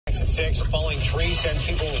at 6. A falling tree sends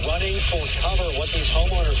people running for cover. What these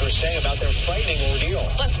homeowners are saying about their frightening ordeal.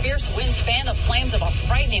 Plus, fierce winds fan the flames of a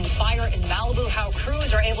frightening fire in Malibu. How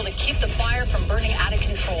crews are able to keep the fire from burning out of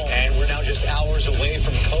control. And we're now just hours away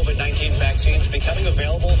from COVID-19 vaccines becoming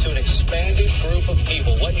available to an expanded group of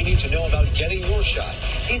people. What you need to know about getting your shot.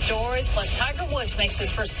 These stories, plus Tiger Woods makes his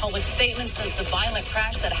first public statement since the violent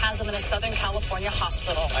crash that has him in a Southern California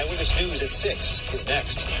hospital. Eyewitness News at 6 is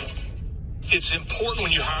next. It's important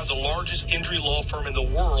when you hire the largest injury law firm in the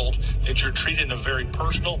world that you're treated in a very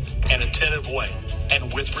personal and attentive way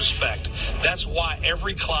and with respect. That's why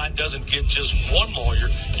every client doesn't get just one lawyer.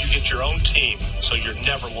 You get your own team, so you're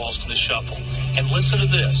never lost in the shuffle. And listen to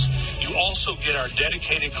this. You also get our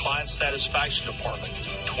dedicated client satisfaction department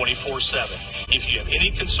 24/7. If you have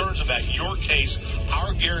any concerns about your case,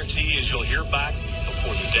 our guarantee is you'll hear back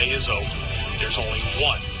before the day is over. There's only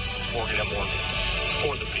one Morgan & Morgan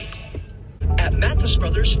for the people. At Mathis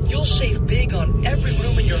Brothers, you'll save big on every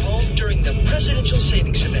room in your home during the Presidential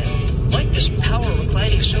Savings Event. Like this power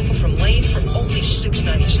reclining sofa from Lane for only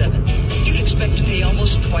 $697. You'd expect to pay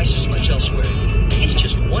almost twice as much elsewhere. It's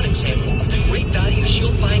just one example of the great values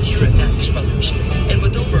you'll find here at Mathis Brothers. And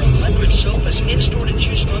with over 100 sofas in-store to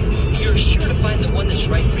choose from, you're sure to find the one that's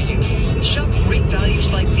right for you. Shop great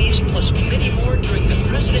values like these plus many more during the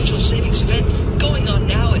Presidential Savings Event going on